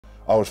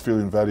I was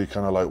feeling very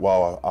kind of like,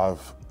 wow,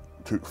 I've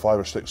took 5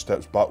 or 6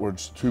 steps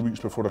backwards. 2 weeks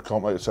before the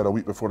comp, like I said, a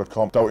week before the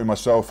comp, doubting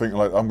myself, thinking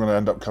like I'm going to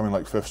end up coming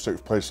like 5th,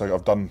 6th place like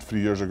I've done 3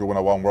 years ago when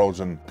I won Worlds.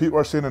 And people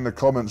are saying in the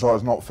comments, oh,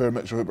 it's not fair,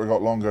 Mitchell Hooper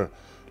got longer.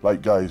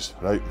 Like, guys,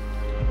 right?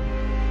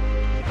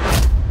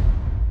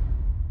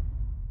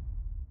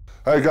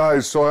 Hey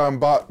guys, so I am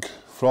back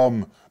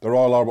from the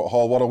Royal Albert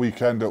Hall. What a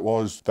weekend it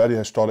was. Very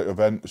historic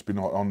event. It's been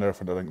on there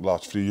for I think the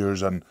last 3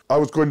 years, and I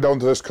was going down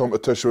to this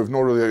competition with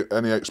no really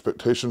any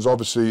expectations.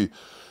 Obviously,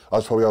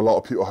 as probably a lot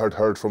of people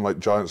heard from like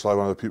Giants Live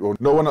and other people,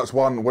 no one that's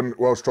won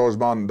World Strongest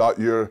Man that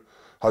year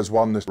has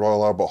won this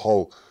Royal Albert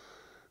Hall,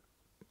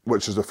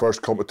 which is the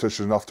first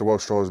competition after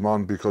World Strongest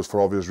Man, because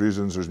for obvious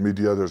reasons, there's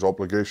media, there's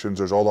obligations,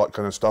 there's all that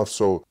kind of stuff.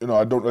 So, you know,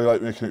 I don't really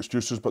like making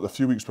excuses, but the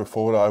few weeks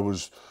before I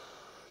was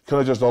kind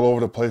of just all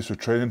over the place with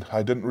training.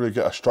 I didn't really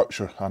get a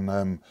structure, and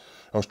I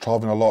was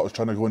traveling a lot. I was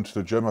trying to go into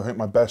the gym. I think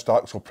my best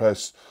axle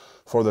press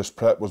for this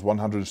prep was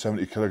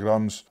 170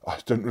 kilograms. I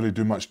didn't really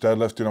do much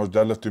deadlifting. I was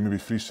deadlifting maybe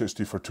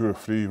 360 for 2 or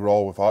 3 raw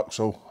with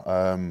axle.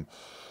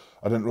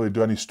 I didn't really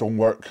do any stone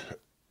work,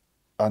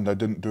 and I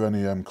didn't do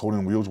any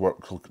Conan wheels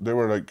work. So they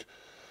were like,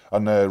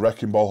 and the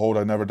wrecking ball hold,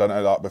 I'd never done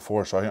any of that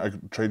before, so I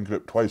think I trained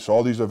grip twice. So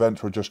all these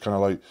events were just kind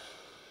of like,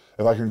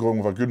 if I can go in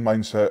with a good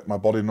mindset, my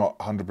body not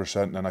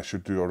 100%, then I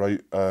should do all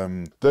right.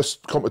 This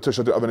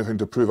competition, I didn't have anything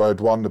to prove. I had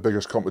won the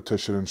biggest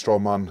competition in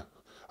strongman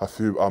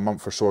a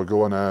month or so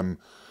ago, and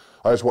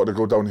I just wanted to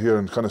go down here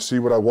and kind of see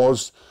what I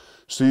was,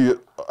 see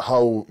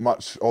how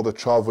much all the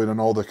travelling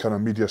and all the kind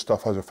of media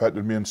stuff has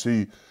affected me, and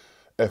see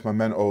if my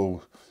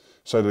mental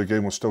side of the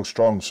game was still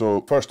strong.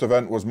 So first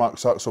event was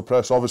max axle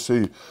press.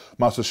 Obviously,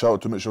 massive shout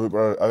out to Mitchell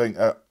Hooper. I think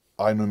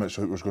I knew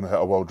Mitchell Hooper was going to hit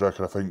a world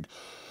record. I think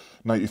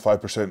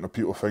 95% of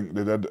people think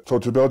they did. So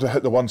to be able to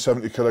hit the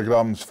 170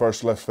 kilograms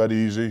first lift very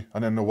easy,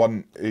 and then the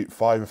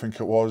 185 I think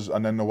it was,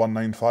 and then the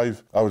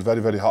 195, I was very,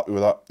 very happy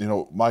with that. You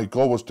know, my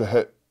goal was to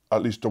hit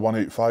at least the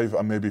 185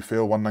 and maybe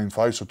fail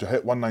 195, so to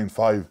hit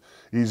 195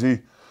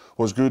 easy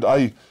was good.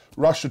 I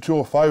rushed the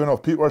 205, and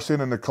if people are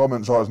saying in the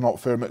comments, oh, it's not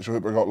fair, Mitchell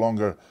Hooper got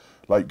longer,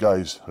 like,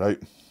 guys, right?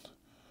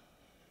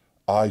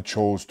 I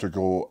chose to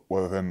go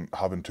within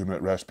having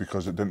 2-minute rest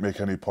because it didn't make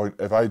any point.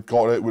 If I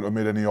got it, it wouldn't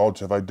have made any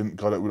odds. If I didn't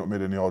got it, it wouldn't have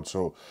made any odds.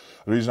 So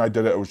the reason I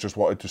did it, I was just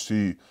wanted to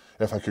see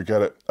if I could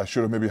get it. I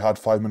should have maybe had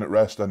 5-minute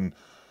rest and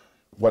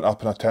went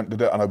up and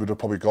attempted it, and I would have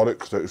probably got it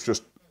because it was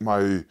just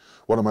one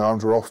of my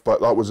arms were off. But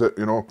that was it,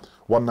 you know.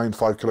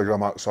 195 kilogram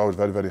max, so I was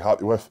very, very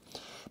happy with.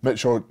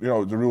 Mitchell, you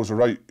know, the rules are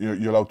right.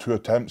 You're allowed 2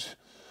 attempts.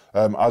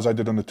 As I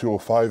did on the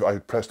 205, I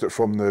pressed it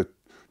from the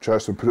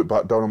chest and put it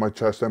back down on my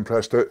chest, then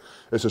pressed it.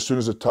 It's as soon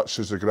as it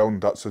touches the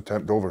ground, that's the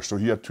attempt over. So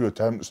he had 2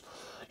 attempts.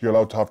 You're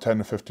allowed to have 10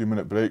 to 15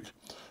 minute break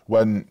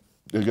when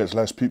it gets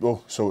less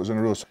people. So it was in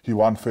a row. He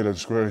won fair and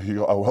square. He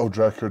got a world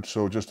record.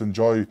 So just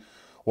enjoy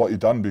what he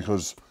done,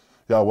 because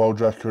yeah, a world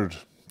record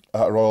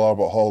at Royal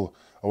Albert Hall,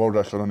 a world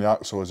record on the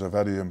axle is a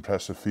very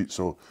impressive feat.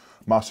 So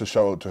massive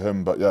shout out to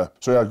him. But yeah,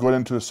 so yeah, going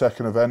into the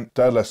second event,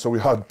 deadlift. So we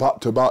had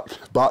back,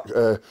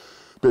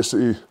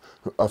 basically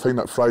a thing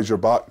that fries your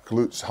back,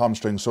 glutes,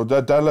 hamstrings. So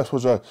the deadlift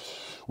was a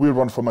weird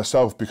one for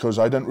myself because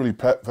I didn't really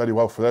prep very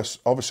well for this.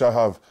 Obviously I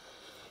have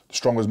the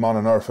strongest man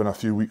on earth in a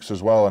few weeks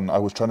as well, and I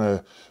was trying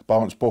to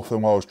balance both of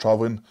them while I was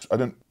travelling. I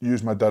didn't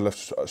use my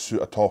deadlift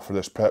suit at all for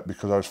this prep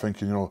because I was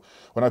thinking, you know,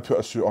 when I put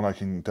a suit on I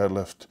can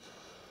deadlift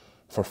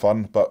for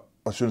fun, but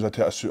as soon as I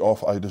take a suit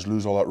off I just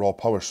lose all that raw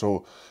power.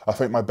 So I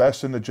think my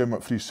best in the gym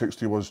at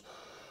 360 was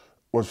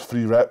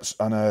 3 reps,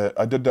 and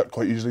I did that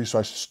quite easily, so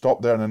I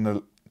stopped there,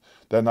 and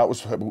then that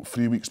was about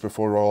 3 weeks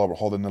before Royal Albert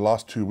Hall. In the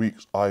last 2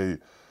 weeks, I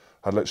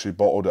had literally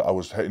bottled it. I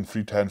was hitting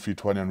 310,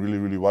 320 and really,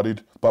 really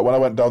worried. But when I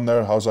went down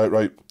there, I was like,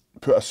 right,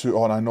 put a suit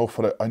on. I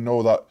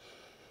know that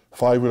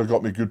 5 would have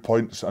got me good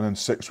points, and then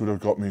 6 would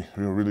have got me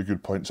really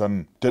good points.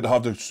 And didn't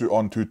have the suit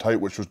on too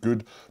tight, which was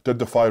good. Did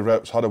the 5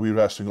 reps, had a wee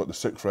rest, and got the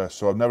 6th rest.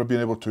 So I've never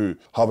been able to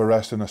have a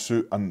rest in a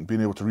suit and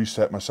being able to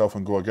reset myself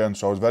and go again.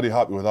 So I was very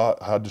happy with that.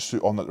 I had the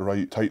suit on at the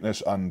right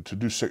tightness, and to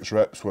do 6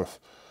 reps with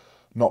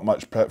not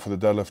much prep for the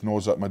deadlift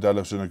knows that my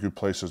deadlift's in a good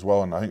place as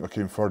well, and I think I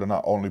came third in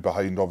that, only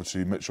behind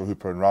obviously Mitchell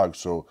Hooper and Rags.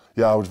 So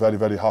yeah, I was very,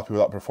 very happy with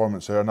that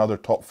performance there. Another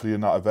top 3 in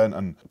that event,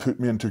 and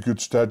put me into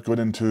good stead going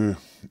into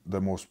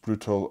the most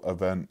brutal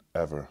event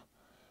ever,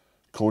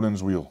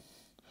 Conan's wheel.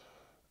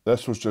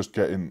 This was just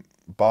getting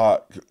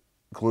back,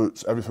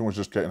 glutes, everything was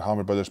just getting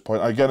hammered by this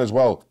point. Again as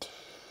well,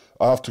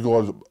 I have to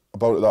go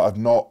about it that I've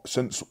not,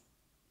 since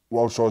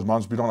World Strongest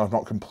Man's been on, I've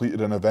not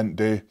completed an event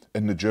day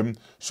in the gym.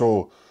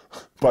 So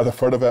by the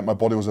 3rd event, my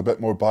body was a bit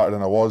more battered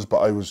than I was, but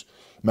I was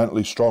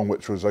mentally strong,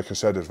 which was, like I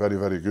said, is very,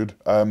 very good.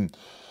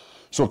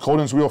 So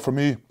Conan's wheel for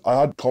me, I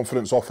had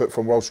confidence off it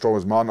from World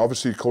Strongest Man.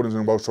 Obviously, Conan's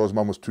in World Strongest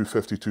Man was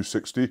 250,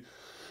 260.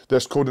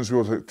 This Conan's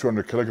wheel is like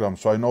 200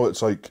 kilograms, so I know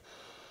it's like,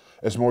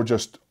 It's more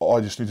just, all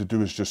I just need to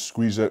do is just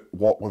squeeze it,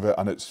 walk with it,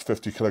 and it's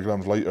 50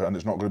 kilograms lighter, and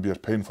it's not going to be as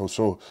painful.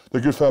 So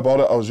the good thing about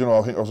it,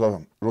 I think I was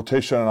a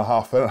rotation and a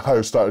half in, and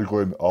I started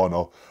going, oh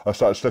no. I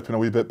started slipping a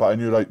wee bit, but I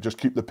knew, right, just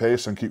keep the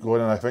pace and keep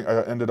going, and I think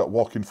I ended up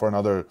walking for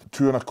another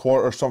 2.25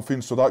 or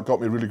something, so that got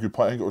me a really good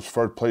point. I think it was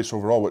 3rd place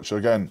overall, which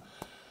again,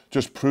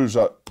 just proves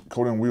that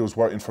coding wheels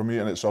working for me,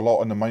 and it's a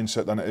lot in the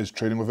mindset than it is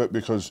training with it,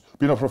 because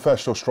being a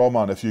professional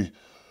strongman, if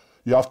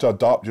you have to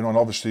adapt, and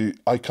obviously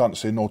I can't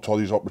say no to all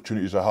these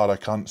opportunities I had. I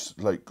can't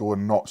like go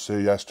and not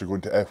say yes to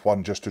going to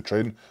F1 just to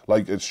train.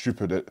 Like, it's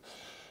stupid.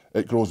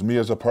 It grows me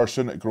as a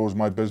person, it grows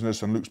my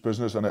business and Luke's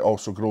business, and it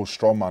also grows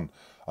strongman,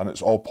 and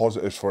it's all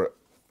positives for it.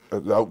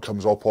 The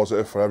outcome's all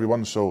positive for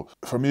everyone. So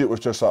for me, it was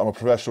just that I'm a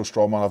professional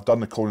strongman. I've done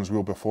the Colin's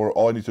wheel before.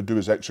 All I need to do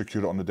is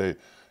execute it on the day.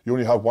 You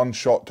only have one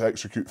shot to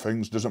execute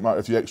things. Doesn't matter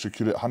if you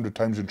execute it 100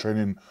 times in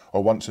training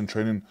or once in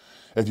training.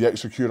 If you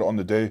execute it on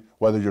the day,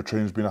 whether your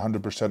training's been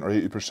 100% or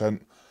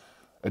 80%,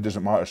 it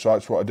doesn't matter. So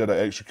that's what I did. I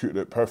executed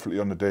it perfectly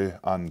on the day,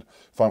 and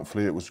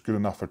thankfully it was good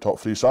enough for top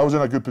 3. So I was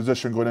in a good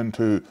position going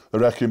into the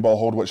wrecking ball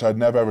hold, which I'd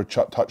never ever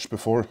touched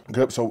before.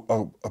 Grip's a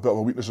bit of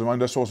a weakness of mine.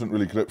 This wasn't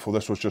really gripful.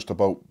 This was just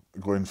about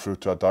going through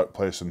to a dark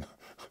place and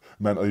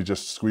mentally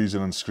just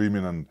squeezing and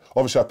screaming. And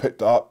obviously I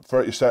picked it up.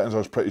 30 seconds I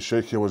was pretty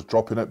shaky. I was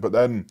dropping it, but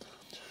then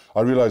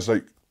I realised,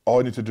 like,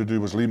 all I needed to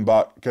do was lean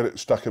back, get it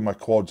stuck in my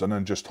quads, and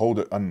then just hold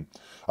it. And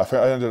I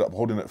think I ended up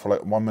holding it for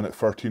like 1 minute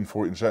 13,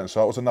 14 seconds. So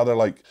that was another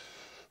like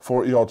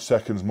 40 odd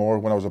seconds more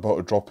when I was about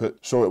to drop it.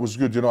 So it was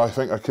good, I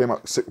think I came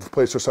at 6th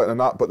place or something in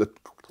that, but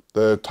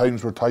the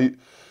times were tight.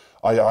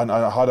 I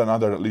had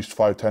another at least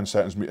 5-10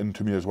 seconds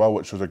into me as well,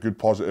 which was a good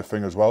positive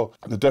thing as well.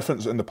 The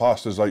difference in the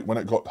past is, like, when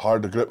it got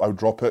hard to grip, I would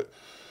drop it.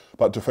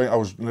 But to think I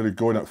was nearly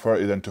going at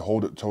 30, then to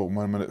hold it till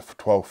 1 minute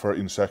 12,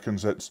 13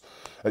 seconds, it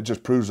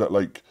just proves that,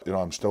 like,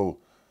 I'm still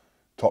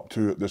top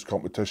 2 at this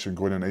competition,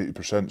 going in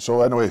 80%.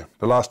 So anyway,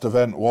 the last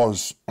event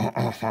was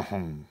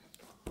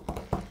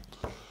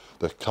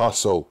the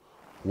Castle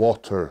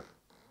Water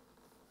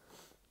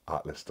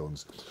Atlas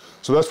stones.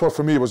 So this one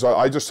for me was,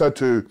 I just said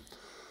to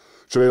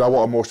Sinead, I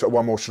want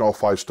one motion all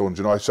 5 stones.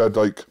 I said,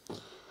 like,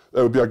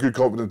 it would be a good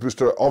confidence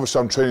booster.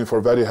 Obviously I'm training for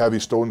very heavy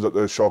stones at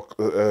the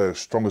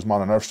Strongest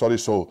Man on Earth study,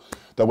 so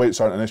the weights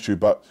aren't an issue.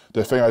 But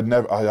the thing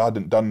I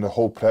hadn't done the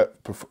whole prep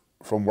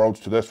from Worlds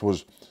to this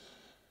was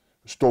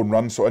stone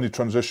run, so any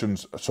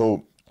transitions.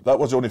 So that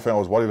was the only thing I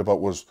was worried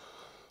about, was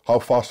how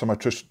fast are my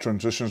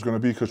transitions going to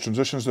be, because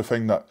transition is the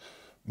thing that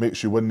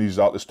makes you win these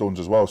Atlas stones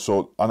as well.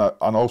 So and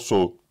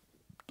also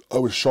I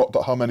was shocked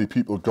at how many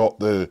people got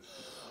the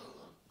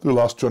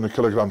last 200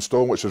 kilogram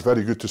stone, which is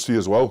very good to see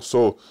as well.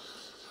 So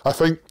I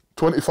think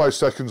 25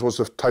 seconds was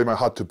the time I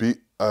had to beat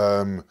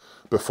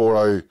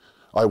before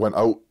I went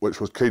out,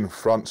 which was Kane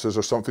Francis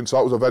or something. So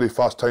that was a very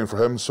fast time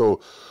for him.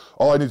 So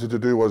all I needed to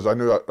do was, I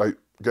knew that, like,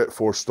 get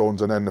 4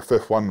 stones, and then the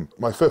 5th one,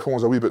 my 5th one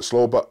was a wee bit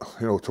slow, but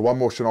to one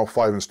motion all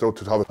 5 and still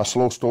to have a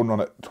slow stone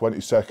run at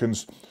 20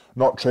 seconds,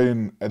 not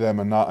training them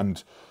and that,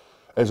 and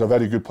is a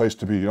very good place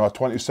to be. A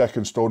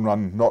 20-second stone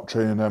run, not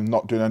training them,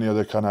 not doing any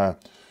other kind of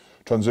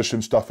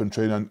transition stuff in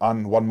training,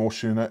 and one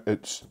motion in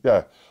it.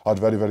 I was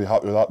very, very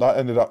happy with that. That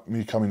ended up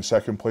me coming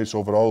 2nd place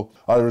overall.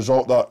 A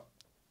result that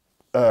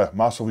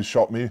massively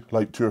shocked me.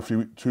 Like 2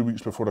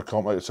 weeks before the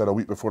comp, like I said, a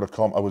week before the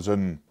comp, I was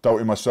in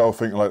doubting myself,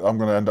 thinking like I'm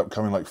going to end up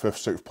coming like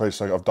 5th, 6th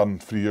place, like I've done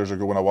 3 years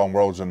ago when I won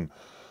Worlds, and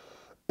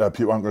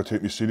people aren't going to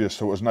take me serious.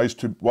 So it was nice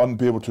to, one,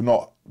 be able to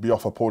not be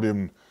off a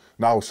podium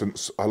now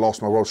since I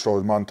lost my World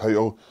Strongest Man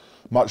title.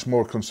 Much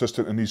more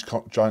consistent in these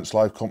Giants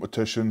Live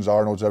competitions,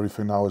 Arnold's,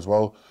 everything now as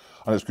well.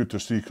 And it's good to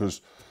see,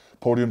 because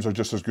podiums are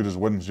just as good as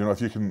wins.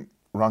 If you can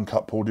rank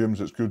up podiums,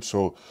 it's good.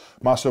 So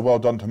massive well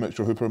done to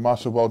Mitchell Hooper,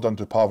 massive well done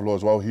to Pavlo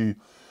as well. He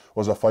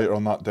was a fighter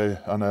on that day.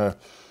 And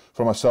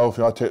for myself,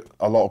 I take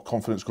a lot of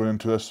confidence going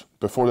into this.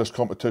 Before this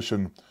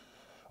competition,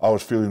 I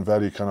was feeling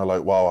very kind of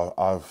like, wow,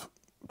 I've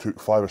took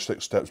 5 or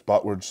 6 steps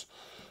backwards.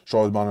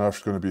 Strongest Man on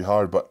Earth's going to be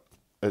hard, but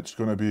it's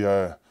going to be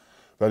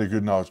very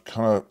good now. It's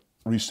kind of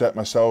reset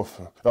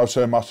myself. I would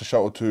say a massive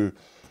shout out to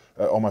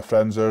all my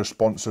friends there,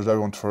 sponsors,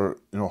 everyone for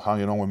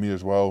hanging on with me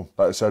as well.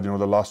 Like I said, the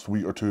last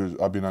week or 2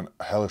 I've been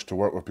hellish to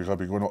work with, because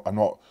I've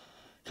not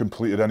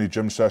completed any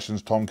gym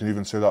sessions. Tom can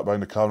even say that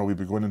behind the camera. We've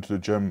been going into the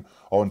gym,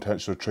 all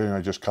intensive training,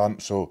 I just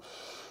can't. So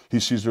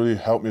he's really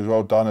helped me as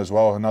well. Dan as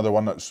well, another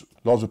one that's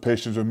loads of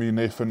patience with me.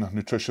 Nathan,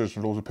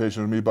 nutritionist, loads of patience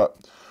with me. But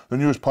the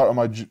newest part of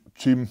my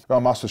team,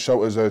 a massive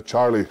shout is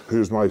Charlie,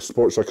 who's my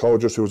sports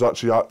psychologist, who was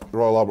actually at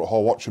Royal Albert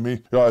Hall watching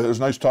me. It was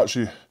nice to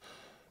actually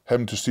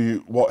him to see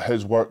what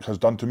his work has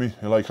done to me,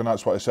 and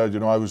that's what I said.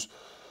 I was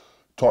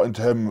talking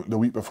to him the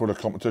week before the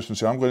competition,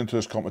 saying I'm going into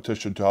this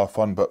competition to have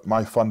fun, but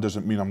my fun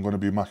doesn't mean I'm going to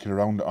be macking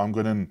around. I'm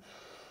going in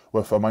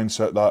with a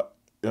mindset that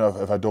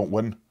if I don't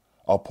win,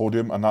 I'll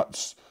podium, and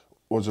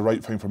was the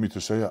right thing for me to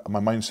say.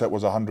 My mindset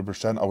was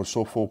 100%. I was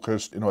so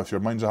focused. If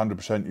your mind's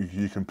 100%,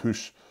 you can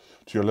push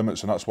to your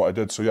limits, and that's what I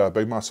did. So yeah, a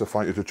big massive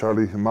thank you to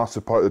Charlie, a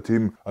massive part of the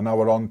team. And now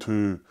we're on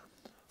to,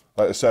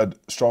 like I said,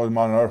 Strongest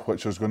Man on Earth,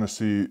 which is going to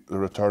see the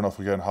return of,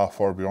 again,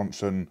 Halford,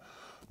 Bjornsson,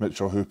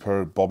 Mitchell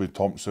Hooper, Bobby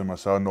Thompson,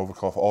 Marcel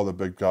Novikov, all the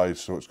big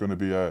guys. So it's going to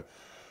be a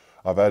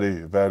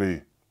very,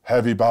 very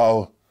heavy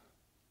battle,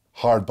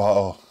 hard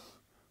battle,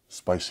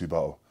 spicy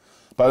battle.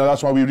 But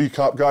that's my wee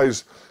recap,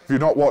 guys. If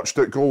you've not watched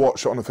it, go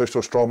watch it on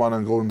Official Strongman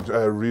and go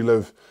and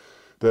relive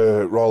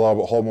the Royal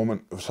Albert Hall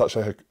moment of such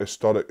a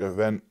historic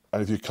event.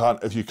 And if you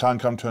can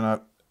come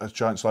to a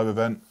Giants Live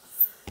event,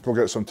 go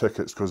get some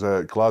tickets,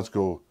 because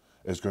Glasgow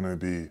is going to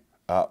be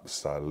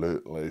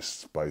absolutely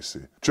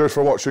spicy. Cheers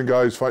for watching,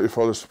 guys. Thank you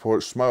for the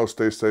support. Smile,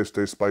 stay safe,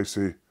 stay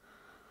spicy.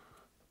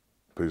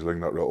 Please ring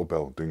that little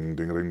bell. Ding,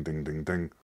 ding, ring, ding, ding, ding.